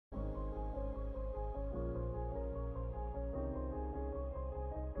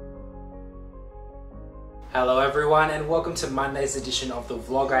Hello everyone and welcome to Monday's edition of the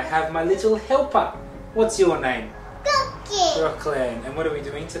vlog. I have my little helper. What's your name? Cookie. Brooklyn. And what are we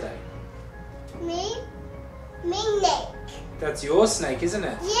doing today? Me snake. That's your snake, isn't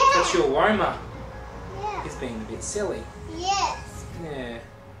it? Yeah. That's your Roma. Yeah. He's being a bit silly. Yes. Yeah.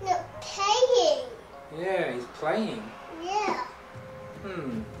 No playing. Yeah, he's playing. Yeah.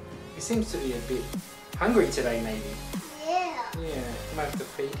 He seems to be a bit hungry today maybe. Yeah. Yeah, you might have to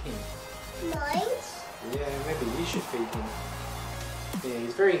feed him. Mine. Yeah, maybe you should feed him. Yeah,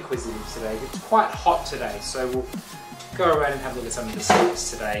 he's very inquisitive today. It's quite hot today, so we'll go around and have a look at some of the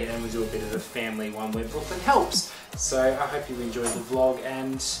snacks today, and we'll do a bit of a family one where Brooklyn helps. So I hope you enjoyed the vlog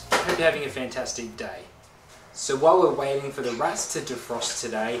and I hope you're having a fantastic day. So while we're waiting for the rats to defrost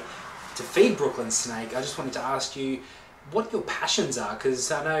today to feed Brooklyn's snake, I just wanted to ask you what your passions are,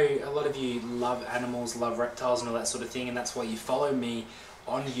 because I know a lot of you love animals, love reptiles and all that sort of thing, and that's why you follow me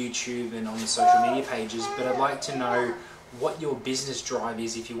on YouTube and on the social media pages. But I'd like to know what your business drive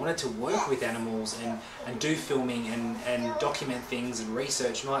is if you wanted to work with animals and do filming and document things and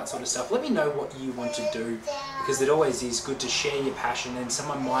research and all that sort of stuff. Let me know what you want to do, because it always is good to share your passion and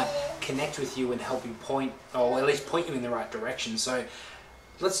someone might connect with you and help you point, or at least point you in the right direction. So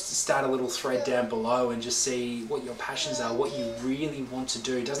let's start a little thread down below and just see what your passions are, what you really want to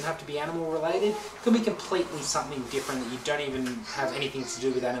do. It doesn't have to be animal related. It could be completely something different that you don't even have anything to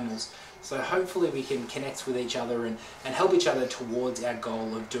do with animals. So hopefully we can connect with each other and help each other towards our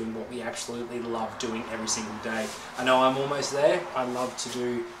goal of doing what we absolutely love doing every single day. I know I'm almost there. I love to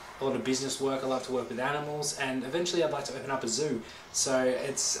do a lot of business work. I love to work with animals, and eventually I'd like to open up a zoo. So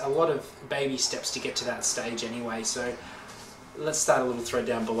it's a lot of baby steps to get to that stage anyway. So let's start a little thread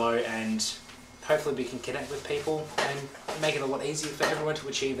down below and hopefully we can connect with people and make it a lot easier for everyone to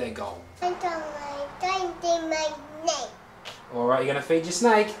achieve their goal. I don't do my snake. Alright, you're going to feed your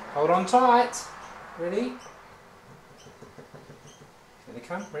snake. Hold on tight. Ready? Here they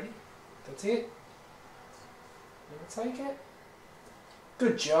come. Ready? That's it. You take it.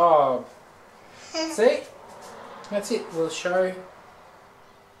 Good job. See? That's it. We'll show.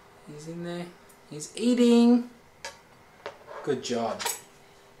 He's in there. He's eating. Good job.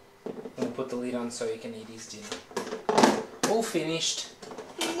 I'm going to put the lid on so he can eat his dinner. All finished.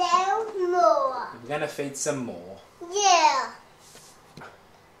 No more. We're going to feed some more. Yeah.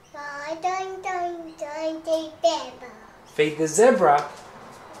 I don't do paper. Feed the zebra.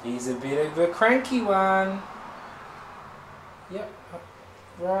 He's a bit of a cranky one. Yep.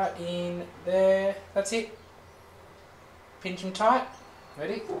 Right in there. That's it. Pinch him tight.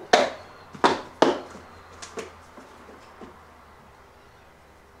 Ready?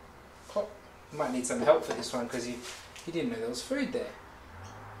 Pop. You might need some help for this one because he didn't know there was food there.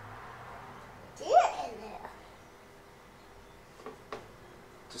 Yeah, in there.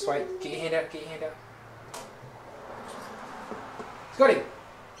 Just wait. Get your hand out. Get your hand out. Got him.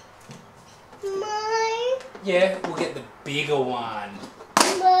 Mine. Yeah, we'll get the bigger one.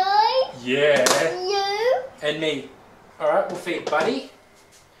 Mine. Yeah. You. And me. Alright, we'll feed Buddy.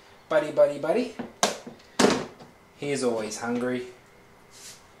 Buddy, Buddy, Buddy. He's always hungry.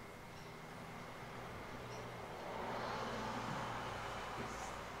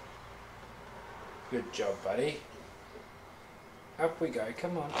 Good job, Buddy. Up we go,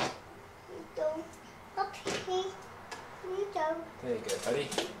 come on. You don't. Up here. You don't. There you go, Buddy.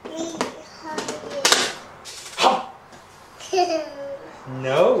 Me hungry. Ha!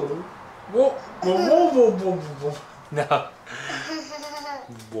 No. Whoa, whoa, whoa, whoa, whoa, whoa. No.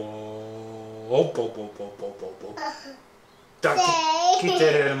 Whoa. Whoa, whoa, whoa, whoa, whoa, whoa, whoa. Don't get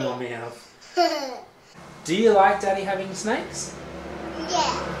that out of my mouth. Do you like Daddy having snakes?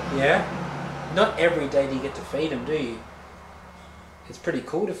 Yeah. Yeah? Not every day do you get to feed them, do you? It's pretty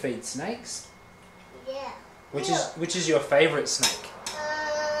cool to feed snakes. Yeah. Which is your favourite snake?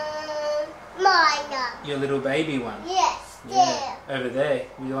 Mine. Your little baby one? Yes. Yeah. Over there,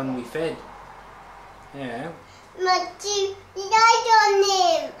 the one we fed. Yeah. But you light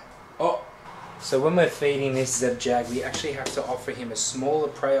on him. Oh, so when we're feeding this Zebjag, we actually have to offer him a smaller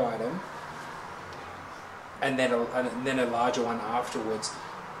prey item and then a larger one afterwards,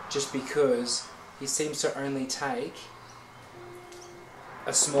 just because he seems to only take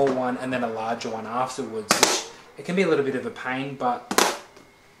a small one and then a larger one afterwards, which it can be a little bit of a pain, but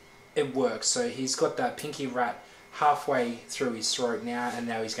it works. So he's got that pinky rat halfway through his throat now, and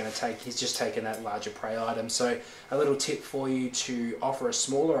now he's just taken that larger prey item. So a little tip for you to offer a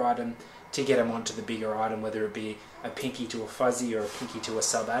smaller item to get him onto the bigger item, whether it be a pinky to a fuzzy or a pinky to a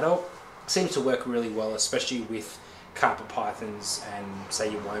sub-adult. Seems to work really well, especially with carpet pythons and say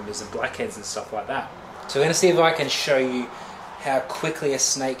your womas and blackheads and stuff like that. So we're going to see if I can show you how quickly a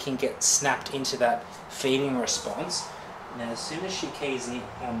snake can get snapped into that feeding response. Now as soon as she keys in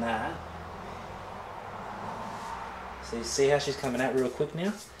on that, so you see how she's coming out real quick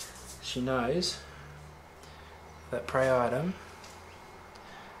now? She knows that prey item,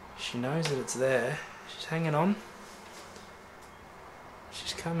 she knows that it's there. She's hanging on.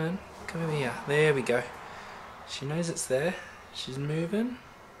 She's coming. Come over here. There we go. She knows it's there. She's moving.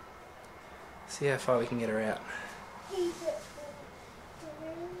 See how far we can get her out.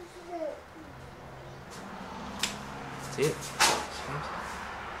 That's it. She comes.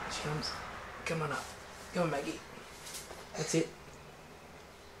 She comes. Come on up. Come on, Maggie. That's it.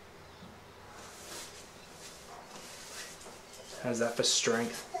 How's that for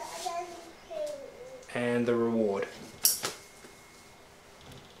strength? And the reward.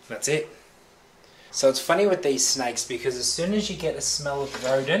 That's it. So it's funny with these snakes because as soon as you get a smell of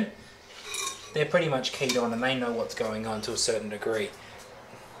rodent, they're pretty much keyed on and they know what's going on to a certain degree.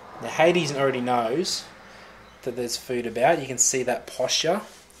 Now Hades already knows that there's food about. You can see that posture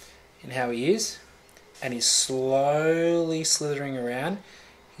in how he is. And he's slowly slithering around.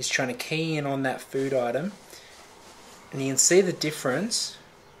 He's trying to key in on that food item. And you can see the difference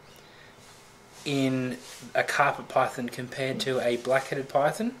in a carpet python compared to a black-headed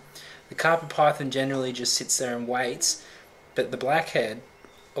python. The carpet python generally just sits there and waits, but the blackhead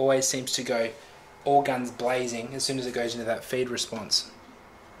always seems to go all guns blazing as soon as it goes into that feed response.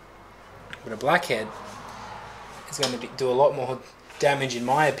 But a blackhead is going to do a lot more damage, in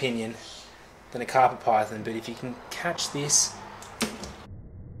my opinion, than a carpet python. But if you can catch this,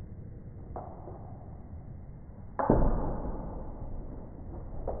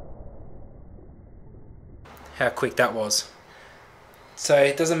 how quick that was. So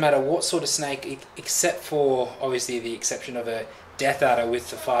it doesn't matter what sort of snake, except for obviously the exception of a death adder with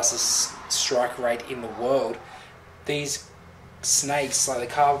the fastest strike rate in the world. These snakes, like the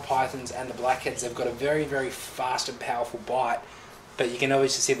carpet pythons and the blackheads, they've got a very, very fast and powerful bite. But you can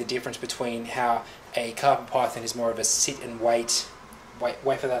obviously see the difference between how a carpet python is more of a sit and wait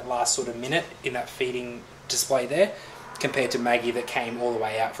for that last sort of minute in that feeding display there, compared to Maggie that came all the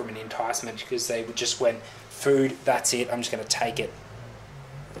way out from an enticement because they just went, food, that's it, I'm just going to take it.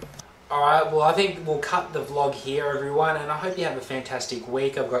 Alright, well I think we'll cut the vlog here everyone, and I hope you have a fantastic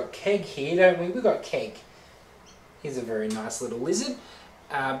week. I've got Keg here, don't we? We've got Keg. He's a very nice little lizard.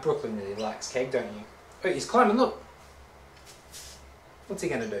 Brooklyn really likes Keg, don't you? Oh, he's climbing, look. What's he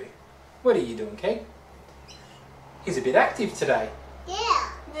going to do? What are you doing, Keg? He's a bit active today. Yeah.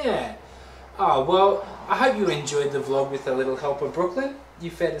 Yeah. Oh, well, I hope you enjoyed the vlog with a little help of Brooklyn. You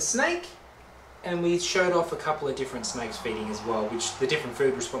fed a snake. And we showed off a couple of different snakes feeding as well, which the different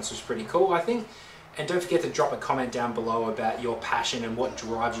food response was pretty cool, I think. And don't forget to drop a comment down below about your passion and what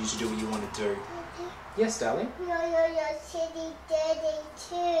drives you to do what you want to do. Yes, darling? No, you're sitting dirty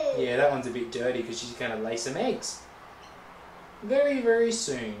too. Yeah, that one's a bit dirty because she's going to lay some eggs. Very, very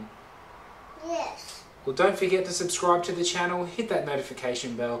soon. Yes. Well, don't forget to subscribe to the channel, hit that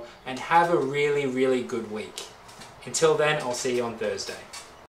notification bell, and have a really, really good week. Until then, I'll see you on Thursday.